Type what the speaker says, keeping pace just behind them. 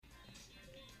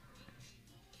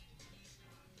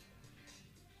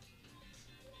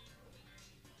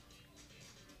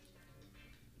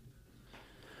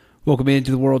Welcome into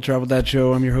the World Travel Dad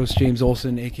Show. I'm your host, James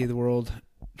Olson, aka the World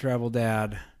Travel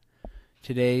Dad.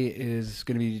 Today is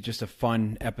going to be just a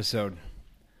fun episode.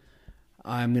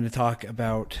 I'm going to talk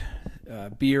about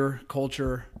beer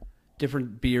culture,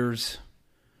 different beers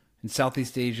in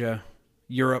Southeast Asia,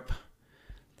 Europe.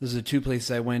 Those are the two places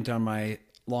I went on my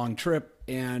long trip,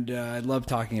 and I love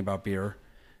talking about beer.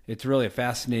 It's really a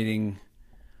fascinating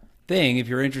thing if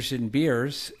you're interested in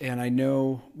beers, and I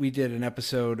know we did an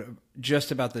episode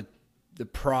just about the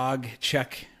Prague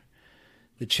Czech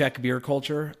beer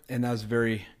culture, and that was a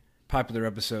very popular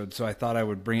episode, so I thought I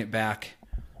would bring it back.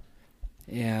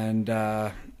 And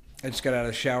I just got out of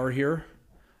the shower here.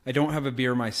 I don't have a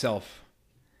beer myself,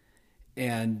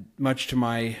 and much to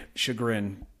my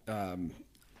chagrin, I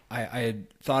had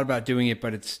thought about doing it,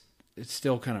 but it's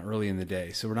still kind of early in the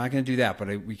day, so we're not going to do that, but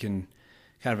we can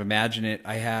kind of imagine it.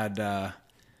 I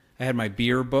had my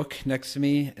beer book next to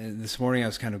me, and this morning I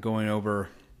was kind of going over,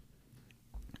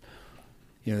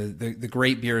 the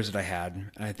great beers that I had,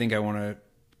 and I think I want to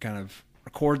kind of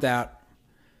record that,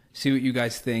 see what you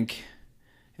guys think.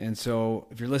 And so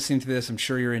if you're listening to this, I'm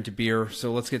sure you're into beer,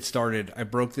 so let's get started. I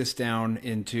broke this down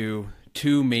into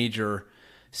two major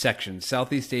sections,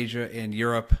 Southeast Asia and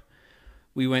Europe.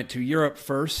 We went to Europe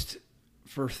first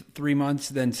for 3 months,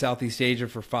 then Southeast Asia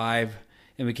for 5,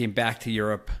 and we came back to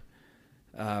Europe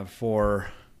for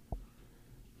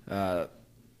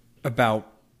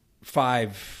about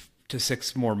 5 to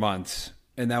 6 more months.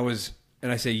 And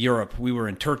I say Europe, we were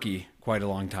in Turkey quite a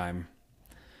long time.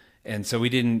 And so that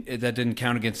didn't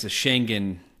count against the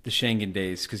Schengen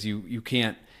days, because you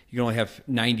can only have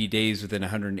 90 days within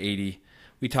 180.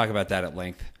 We talk about that at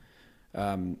length.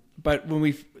 But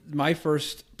my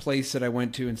first place that I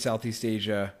went to in Southeast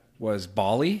Asia was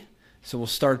Bali. So we'll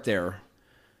start there.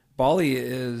 Bali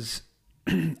is,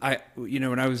 when I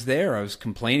was there, I was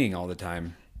complaining all the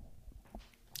time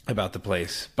about the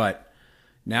place, but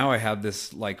now I have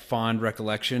this fond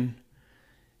recollection.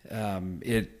 I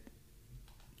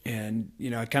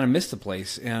kind of miss the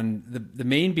place, and the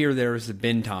main beer there is the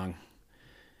Bintang.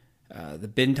 The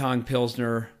Bintang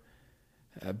Pilsner,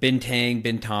 Bintang,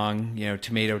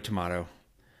 tomato.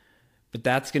 But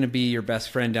that's going to be your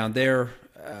best friend down there.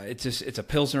 It's a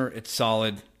Pilsner. It's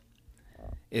solid.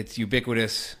 It's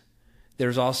ubiquitous.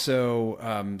 There's also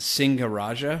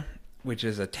Singaraja, which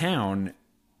is a town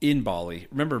in Bali.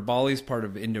 Remember, Bali's part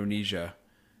of Indonesia.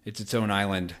 It's its own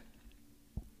island,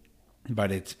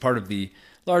 but it's part of the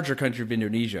larger country of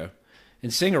Indonesia.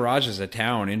 And Singaraja is a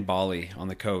town in Bali on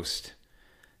the coast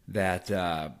that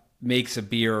makes a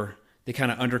beer. They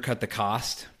kind of undercut the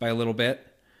cost by a little bit.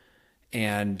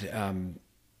 And,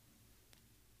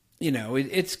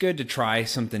 it's good to try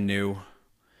something new,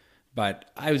 but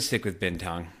I would stick with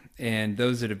Bintang. And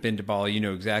those that have been to Bali, you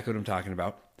know exactly what I'm talking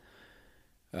about.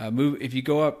 If you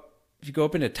go up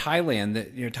into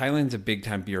Thailand, Thailand's a big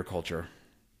time beer culture.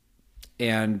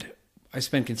 And I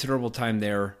spent considerable time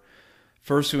there.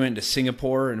 First we went to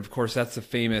Singapore, and of course that's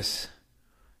it's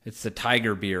the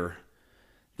Tiger beer.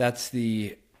 That's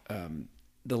the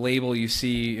label you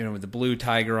see, with the blue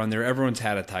tiger on there. Everyone's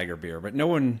had a Tiger beer, but no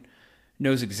one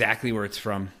knows exactly where it's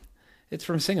from. It's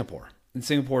from Singapore. And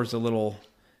Singapore is a little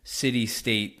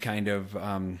city-state kind of,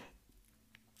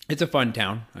 it's a fun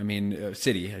town.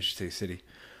 City, I should say city.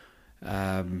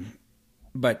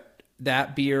 But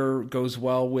that beer goes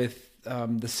well with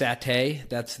the satay.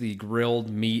 That's the grilled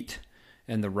meat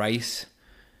and the rice.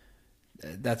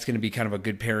 That's going to be kind of a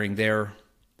good pairing there.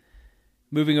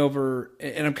 Moving over,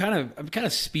 and I'm kind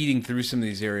of speeding through some of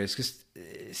these areas because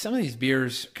some of these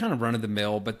beers kind of run of the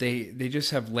mill, but they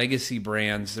just have legacy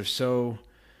brands. They're so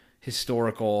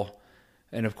historical.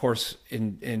 And of course,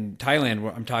 in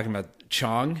Thailand, I'm talking about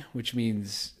Chong, which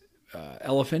means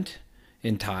elephant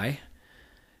in Thai.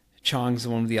 Chong's the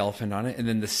one with the elephant on it. And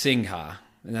then the Singha,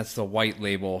 and that's the white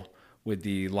label with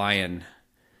the lion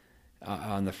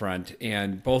on the front.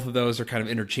 And both of those are kind of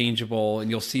interchangeable, and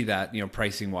you'll see that,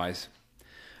 pricing-wise.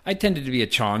 I tended to be a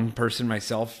Chong person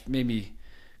myself, made me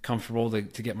comfortable to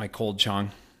get my cold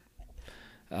Chong.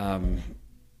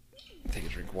 Take a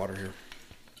drink of water here.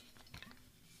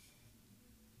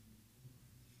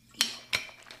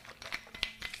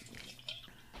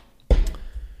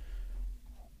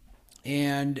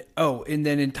 And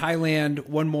then in Thailand,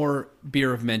 one more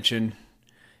beer of mention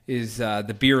is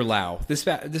the Beer Lao.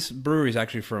 This brewery is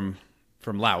actually from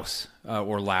Laos,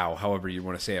 or Lao, however you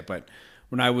want to say it. But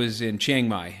when I was in Chiang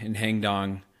Mai, in Hang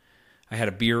Dong, I had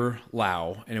a Beer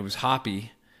Lao, and it was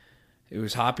hoppy. It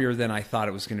was hoppier than I thought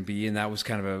it was going to be, and that was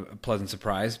kind of a pleasant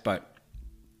surprise. But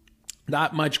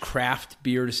not much craft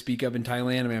beer to speak of in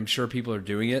Thailand. I'm sure people are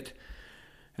doing it.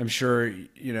 I'm sure,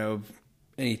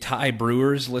 any Thai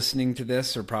brewers listening to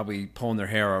this are probably pulling their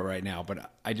hair out right now,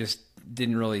 but I just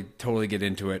didn't really totally get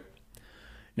into it.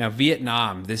 Now,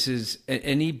 Vietnam, this is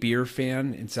any beer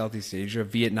fan in Southeast Asia,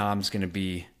 Vietnam's going to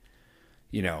be,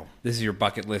 this is your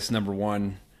bucket list number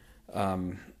one,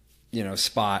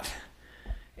 spot.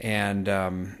 And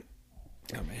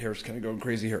my hair's kind of going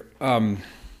crazy here. Let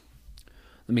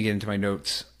me get into my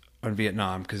notes on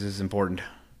Vietnam because this is important.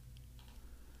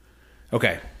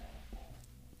 Okay.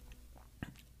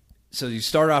 So you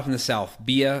start off in the south,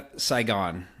 Bia,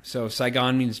 Saigon. So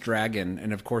Saigon means dragon,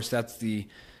 and of course that's the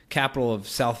capital of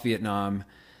South Vietnam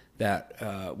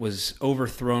that was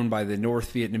overthrown by the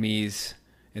North Vietnamese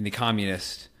and the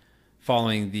communists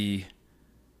following the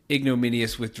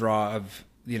ignominious withdrawal of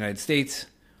the United States.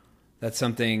 That's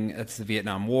the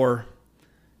Vietnam War.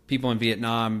 People in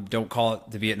Vietnam don't call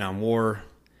it the Vietnam War.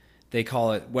 They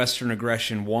call it Western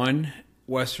Aggression 1,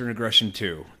 Western Aggression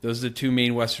 2. Those are the two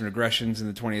main Western aggressions in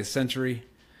the 20th century.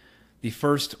 The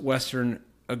first Western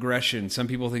aggression, some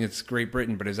people think it's Great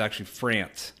Britain, but it's actually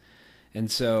France.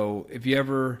 And so if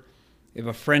a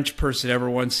French person ever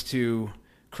wants to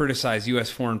criticize U.S.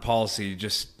 foreign policy,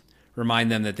 just remind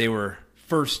them that they were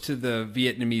first to the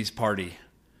Vietnamese party,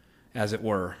 as it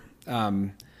were.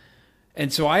 And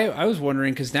so I was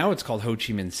wondering, because now it's called Ho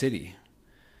Chi Minh City,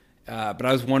 but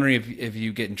I was wondering if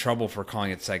you get in trouble for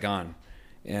calling it Saigon.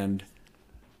 And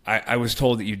I was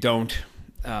told that you don't.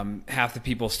 Half the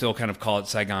people still kind of call it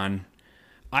Saigon.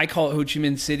 I call it Ho Chi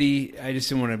Minh City. I just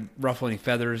didn't want to ruffle any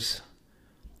feathers.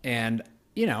 And,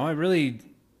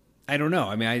 I don't know.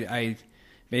 I mean, I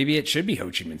maybe it should be Ho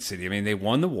Chi Minh City. I mean, they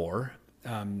won the war,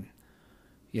 and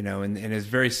it's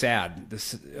very sad.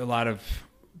 A lot of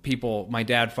people, my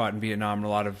dad fought in Vietnam, and a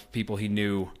lot of people he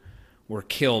knew were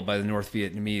killed by the North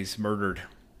Vietnamese, murdered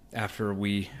after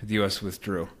the U.S.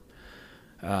 withdrew.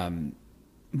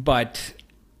 But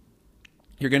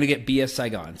you're going to get Bia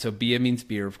Saigon. So Bia means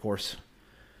beer, of course.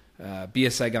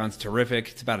 Bia Saigon's terrific.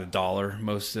 It's about $1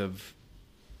 most of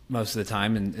the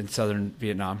time in southern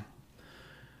Vietnam.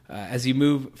 As you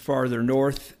move farther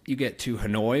north, you get to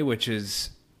Hanoi, which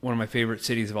is one of my favorite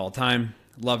cities of all time.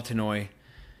 Loved Hanoi.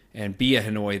 And Bia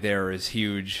Hanoi there is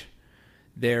huge.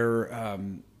 There are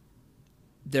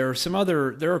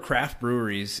craft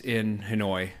breweries in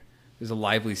Hanoi. There's a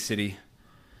lively city.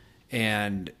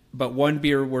 But one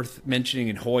beer worth mentioning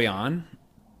in Hoi An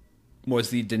was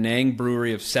the Da Nang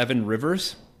Brewery of Seven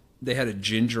Rivers. They had a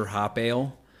ginger hop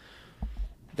ale.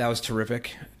 That was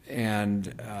terrific.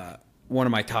 And one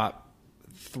of my top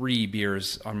 3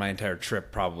 beers on my entire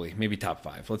trip, probably. Maybe top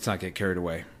 5. Let's not get carried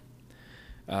away.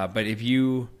 But if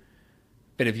you're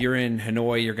in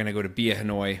Hanoi, you're going to go to Bia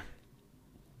Hanoi.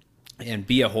 And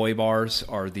Bia Hoi bars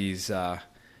are these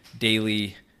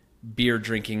daily beer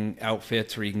drinking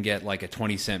outfits where you can get like a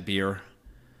 20-cent beer.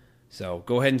 So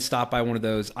go ahead and stop by one of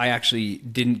those. I actually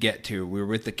didn't get to. We were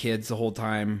with the kids the whole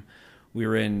time. We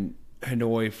were in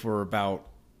Hanoi for about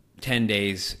 10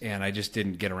 days, and I just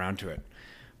didn't get around to it.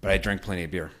 But I drank plenty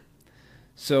of beer.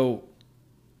 So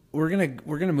we're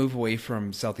gonna move away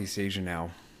from Southeast Asia now,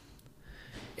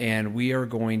 and we are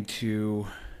going to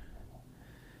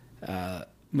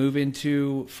move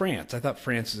into France. I thought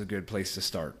France is a good place to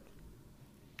start.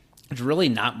 There's really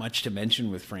not much to mention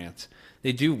with France.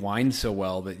 They do wine so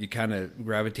well that you kind of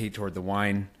gravitate toward the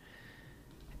wine.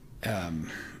 And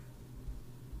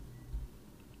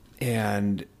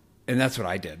that's what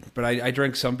I did. But I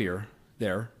drank some beer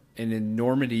there. And in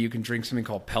Normandy, you can drink something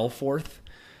called Pelforth.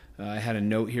 I had a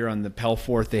note here on the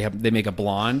Pelforth. They make a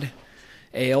blonde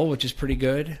ale, which is pretty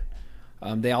good.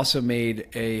 They also made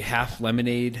a half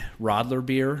lemonade Rodler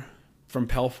beer from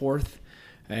Pelforth.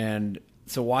 And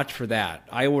so watch for that.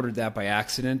 I ordered that by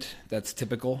accident. That's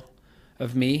typical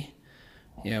of me.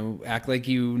 Act like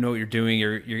you know what you're doing,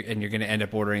 and you're going to end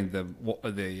up ordering the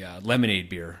lemonade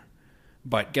beer.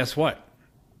 But guess what?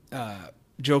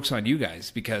 Joke's on you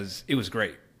guys, because it was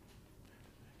great.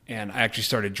 And I actually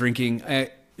started drinking.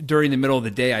 During the middle of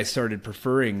the day, I started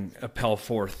preferring a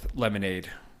Pelforth lemonade.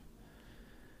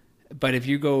 But if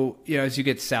you go, as you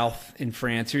get south in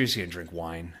France, you're just going to drink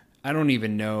wine. I don't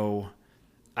even know.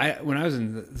 When I was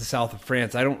in the south of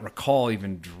France, I don't recall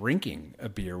even drinking a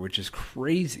beer, which is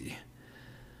crazy.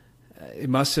 It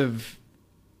must have,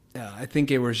 I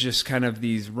think it was just kind of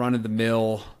these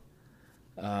run-of-the-mill,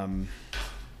 obviously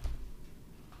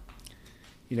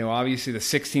the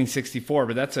 1664,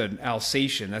 but that's an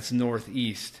Alsatian, that's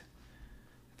northeast.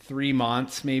 3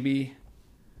 Monts maybe,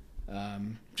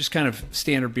 just kind of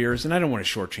standard beers, and I don't want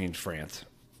to shortchange France.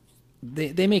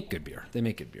 They make good beer.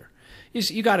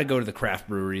 You got to go to the craft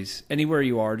breweries. Anywhere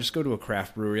you are, just go to a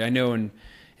craft brewery. I know in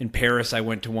Paris I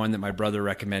went to one that my brother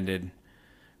recommended,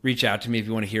 reach out to me if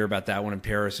you want to hear about that one in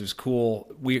Paris. It was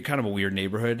cool. Kind of a weird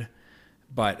neighborhood,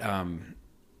 but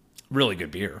really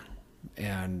good beer,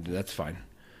 and that's fine.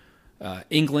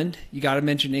 England, you got to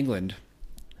mention England.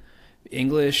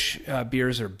 English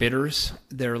beers are bitters.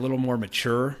 They're a little more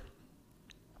mature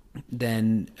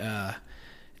than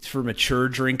it's for mature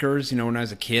drinkers. When I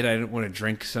was a kid, I didn't want to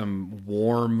drink some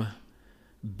warm,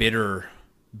 bitter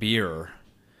beer,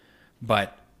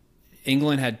 but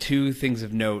England had two things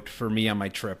of note for me on my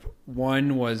trip.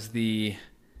 One was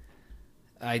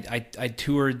I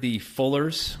toured the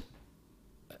Fuller's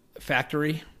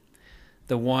factory,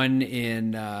 the one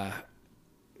in I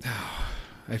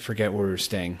forget where we were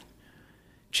staying,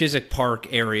 Chiswick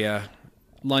Park area,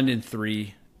 London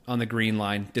 3 on the Green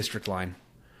Line, District Line.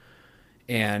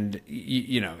 And,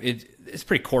 it's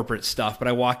pretty corporate stuff, but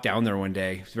I walked down there one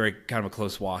day. It was very kind of a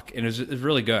close walk, and it was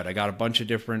really good. I got a bunch of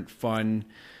different fun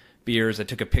beers. I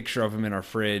took a picture of them in our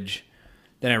fridge.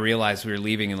 Then I realized we were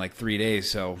leaving in like 3 days,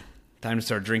 so time to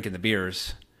start drinking the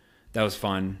beers. That was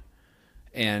fun.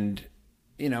 And,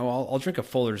 I'll drink a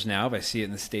Fuller's now if I see it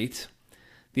in the States.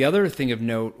 The other thing of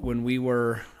note, when we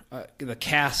were the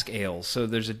cask ales, so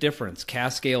there's a difference.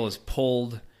 Cask ale is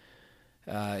pulled.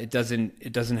 It doesn't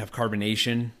have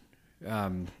carbonation.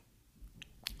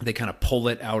 They kind of pull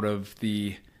it out of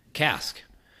the cask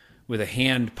with a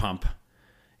hand pump,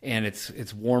 and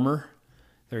it's warmer.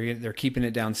 They're keeping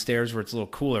it downstairs where it's a little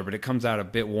cooler, but it comes out a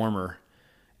bit warmer.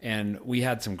 And we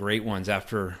had some great ones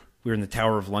after we were in the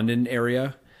Tower of London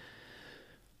area.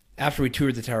 After we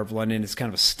toured the Tower of London, it's kind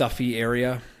of a stuffy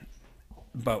area,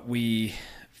 but we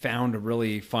found a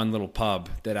really fun little pub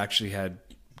that actually had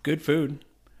good food,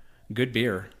 good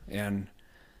beer, and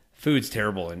food's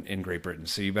terrible in Great Britain,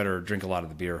 so you better drink a lot of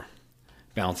the beer,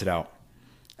 balance it out.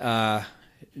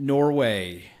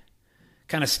 Norway,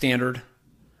 kind of standard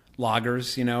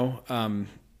lagers,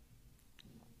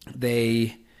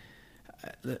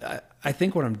 I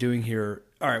think what I'm doing here,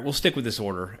 all right, we'll stick with this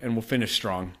order and we'll finish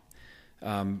strong.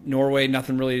 Norway,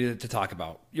 nothing really to talk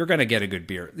about. You're going to get a good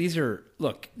beer. These are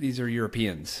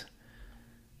Europeans.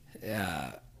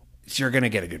 So you're going to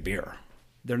get a good beer.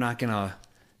 They're not going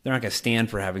to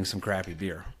stand for having some crappy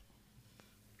beer.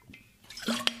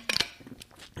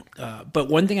 But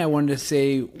one thing I wanted to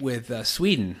say with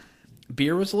Sweden,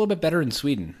 beer was a little bit better in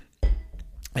Sweden.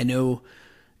 I know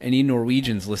any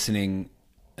Norwegians listening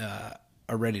are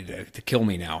ready to kill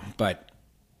me now, but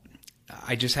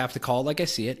I just have to call it like I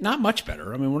see it. Not much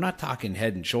better. I mean, we're not talking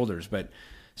head and shoulders, but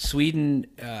Sweden,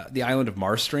 the island of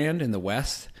Marstrand in the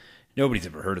west, nobody's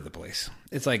ever heard of the place.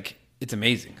 It's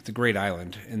amazing. It's a great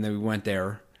island. And then we went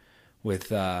there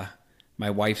with my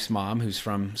wife's mom, who's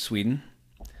from Sweden,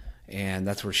 and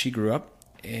that's where she grew up.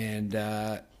 And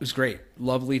it was great.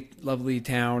 Lovely, lovely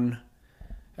town.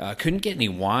 Couldn't get any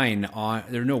wine on.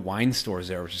 There were no wine stores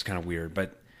there, which is kind of weird.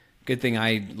 But good thing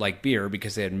I like beer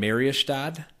because they had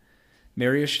Mariestad.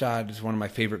 Mariestad is one of my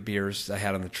favorite beers I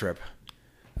had on the trip.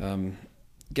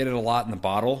 Get it a lot in the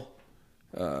bottle,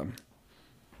 and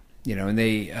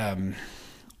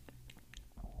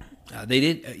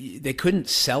they couldn't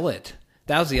sell it.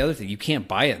 That was the other thing. You can't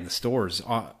buy it in the stores.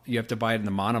 You have to buy it in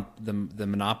the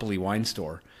Monopoly wine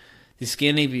store. The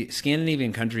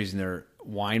Scandinavian countries and their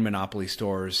wine monopoly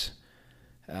stores,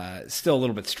 still a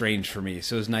little bit strange for me.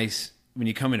 So it was nice when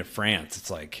you come into France.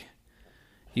 It's like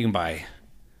you can buy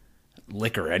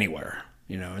liquor anywhere,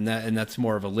 and that's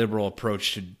more of a liberal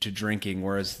approach to drinking,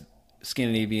 whereas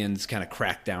Scandinavians kind of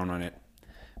crack down on it.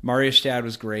 Mariestad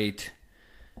was great.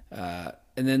 And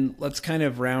then let's kind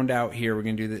of round out here. We're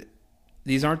going to do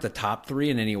these aren't the top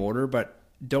three in any order, but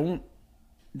don't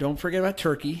forget about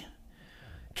Turkey.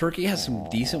 Turkey has some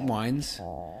decent wines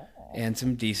and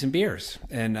some decent beers.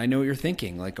 And I know what you're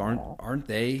thinking, like, aren't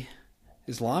they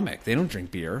Islamic? They don't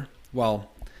drink beer. Well,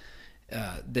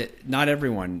 not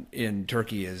everyone in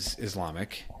Turkey is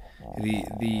Islamic.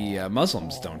 The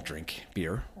Muslims don't drink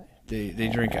beer. They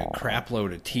drink a crap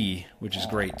load of tea, which is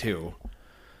great too.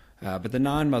 But the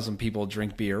non-Muslim people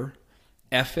drink beer.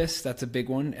 Efes, that's a big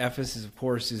one. Efes is, of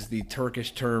course, the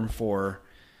Turkish term for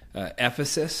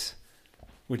Ephesus,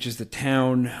 which is the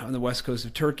town on the west coast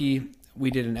of Turkey. We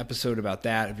did an episode about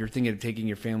that. If you're thinking of taking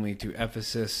your family to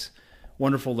Ephesus,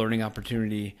 wonderful learning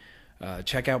opportunity.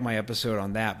 Check out my episode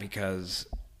on that because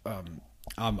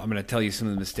I'm going to tell you some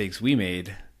of the mistakes we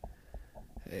made,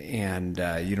 and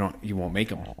you won't make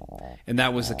them. And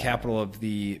that was the capital of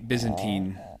the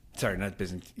Byzantium.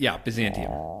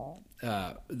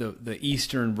 The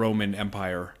Eastern Roman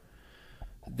Empire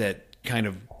that kind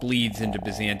of bleeds into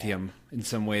Byzantium in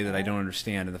some way that I don't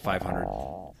understand in the 5 to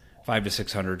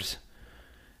 600s.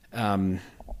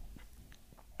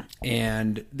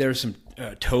 And there's some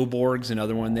Toborg's,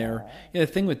 another one there. The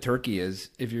thing with Turkey is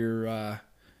if you're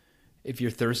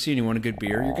thirsty and you want a good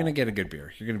beer, you're going to get a good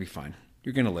beer. You're going to be fine.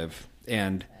 You're going to live.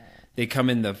 And they come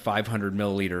in the 500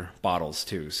 milliliter bottles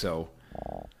too. So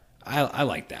I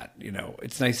like that.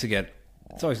 It's nice to get.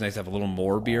 It's always nice to have a little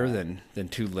more beer than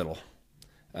too little.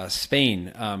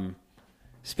 Spain's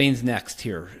next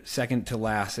here, second to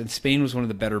last, and Spain was one of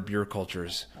the better beer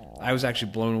cultures. I was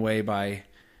actually blown away by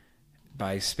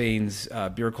Spain's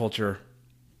beer culture,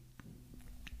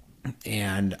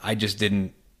 and I just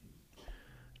didn't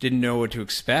know what to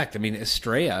expect. I mean,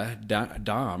 Estrella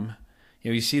Damm,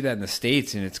 you see that in the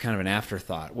States, and it's kind of an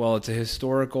afterthought. Well, it's a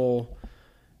historical,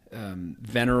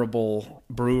 venerable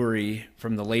brewery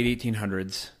from the late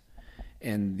 1800s,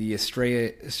 and the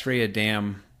Estrella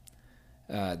Damm,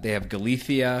 they have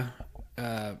Galicia, they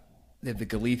have the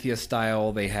Galicia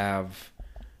style. They have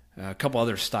a couple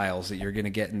other styles that you're going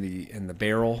to get in the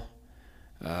barrel.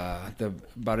 The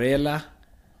Barella,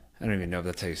 I don't even know if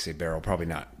that's how you say barrel. Probably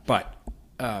not. But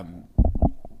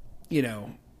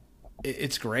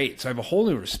it's great. So I have a whole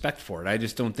new respect for it. I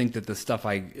just don't think that the stuff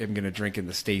I am going to drink in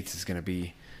the States is going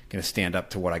to stand up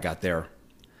to what I got there.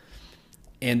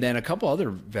 And then a couple other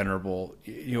venerable,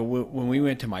 when we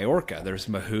went to Mallorca, there's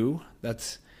Mahou.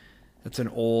 That's an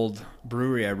old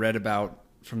brewery I read about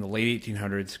from the late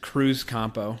 1800s, Cruz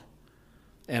Campo.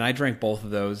 And I drank both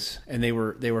of those, and they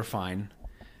were fine.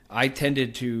 I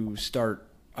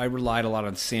relied a lot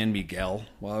on San Miguel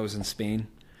while I was in Spain,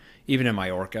 even in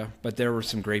Mallorca. But there were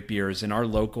some great beers in our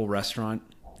local restaurant.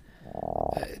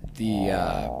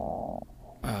 Now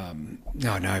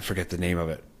I forget the name of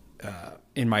it.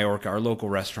 In Mallorca, our local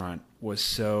restaurant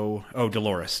was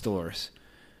Dolores.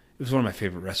 It was one of my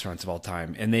favorite restaurants of all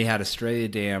time. And they had Estrella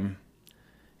Damm,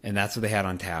 and that's what they had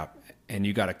on tap. And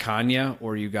you got a Caña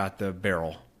or you got the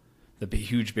barrel, the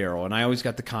huge barrel. And I always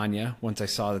got the Caña once I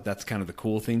saw that that's kind of the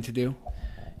cool thing to do.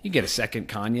 You get a second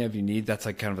Caña if you need. That's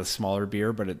like kind of a smaller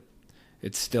beer, but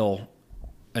it's still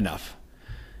enough.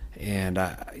 And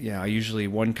I usually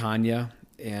one Caña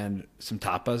and some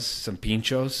tapas, some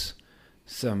pinchos,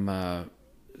 some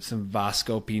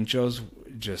Vasco pinchos,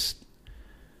 just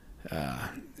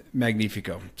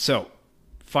magnifico. So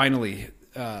finally,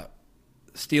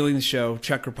 stealing the show,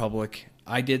 Czech Republic.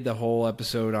 I did the whole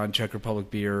episode on Czech Republic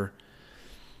beer,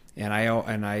 and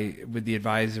I with the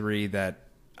advisory that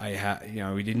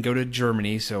we didn't go to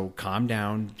Germany, so calm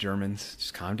down, Germans,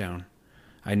 just calm down.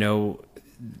 I know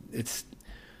it's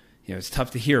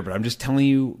tough to hear, but I'm just telling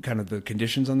you kind of the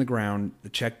conditions on the ground. The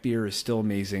Czech beer is still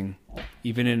amazing.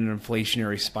 Even in an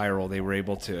inflationary spiral, they were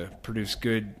able to produce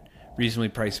good, reasonably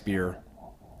priced beer,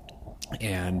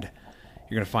 and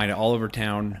you're going to find it all over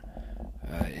town.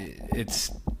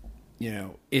 It's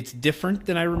different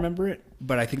than I remember it,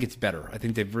 but I think it's better. I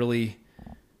think they've really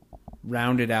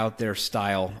rounded out their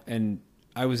style, and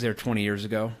I was there 20 years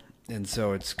ago, and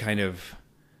so it's kind of,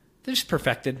 they're just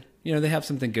perfected. They have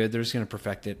something good. They're just going to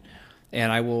perfect it.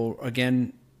 And I will,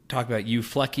 again, talk about U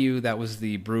Fleck-U. That was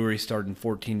the brewery started in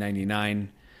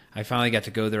 1499. I finally got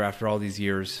to go there after all these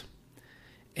years,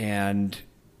 and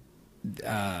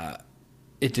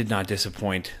it did not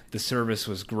disappoint. The service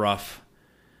was gruff.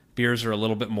 Beers are a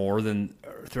little bit more than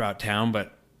throughout town,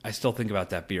 but I still think about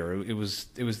that beer. It was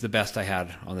the best I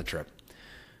had on the trip.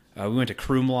 We went to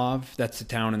Krumlov. That's a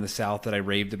town in the south that I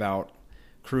raved about.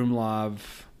 Krumlov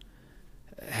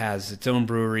has its own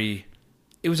brewery.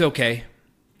 It was okay.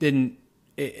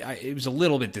 It was a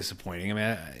little bit disappointing. I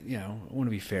mean, I want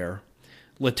to be fair.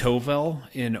 Litovel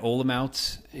in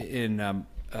Olomouc in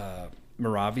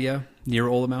Moravia, near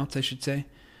Olomouc, I should say.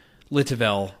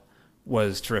 Litovel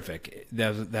was terrific.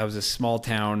 That was a small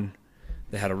town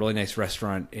that had a really nice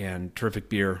restaurant and terrific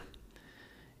beer.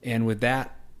 And with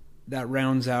that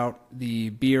rounds out the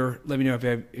beer. Let me know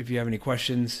if you have any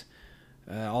questions.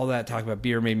 All that talk about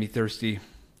beer made me thirsty.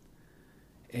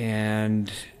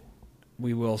 And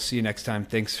we will see you next time.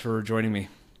 Thanks for joining me.